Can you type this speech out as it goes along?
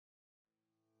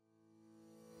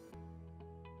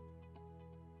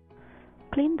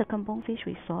Clean the kampong fish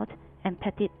with salt and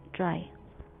pat it dry.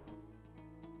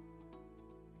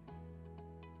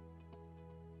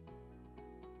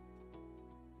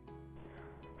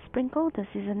 Sprinkle the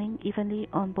seasoning evenly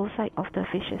on both sides of the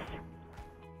fishes.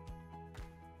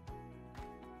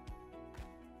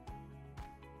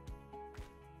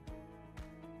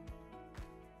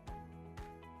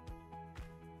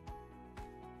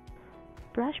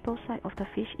 Brush both sides of the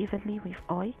fish evenly with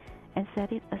oil and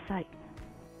set it aside.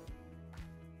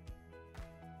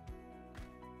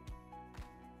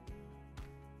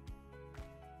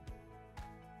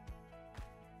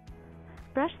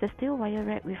 Brush the steel wire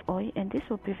rack with oil, and this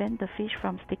will prevent the fish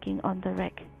from sticking on the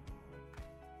rack.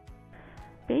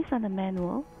 Based on the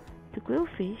manual, to grill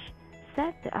fish,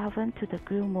 set the oven to the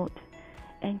grill mode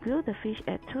and grill the fish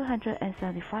at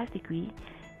 275 degrees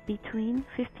between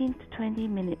 15 to 20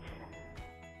 minutes.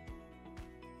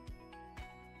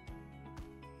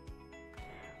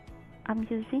 I'm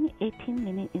using 18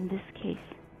 minutes in this case.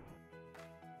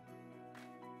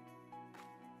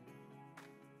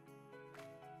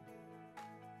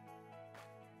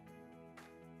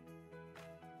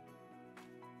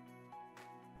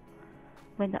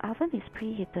 When the oven is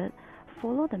preheated,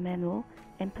 follow the manual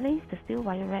and place the steel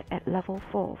wire rack at level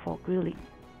 4 for grilling.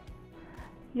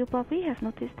 You probably have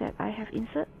noticed that I have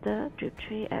inserted the drip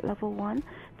tray at level 1.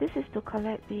 This is to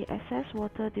collect the excess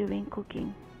water during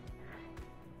cooking.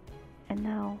 And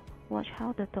now, watch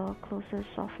how the door closes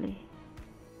softly.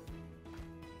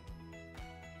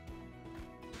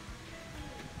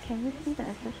 Can you see the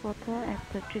excess water at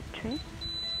the drip tray?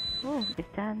 Oh,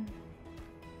 it's done.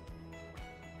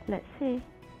 Let's see.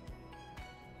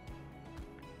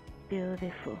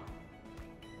 Beautiful.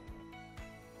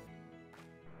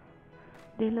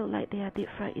 They look like they are deep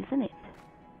fried, isn't it?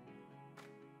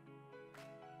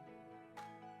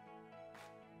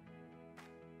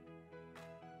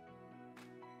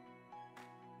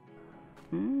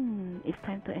 It's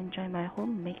time to enjoy my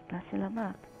homemade nasi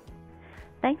lemak.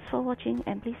 Thanks for watching,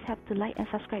 and please help to like and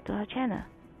subscribe to our channel.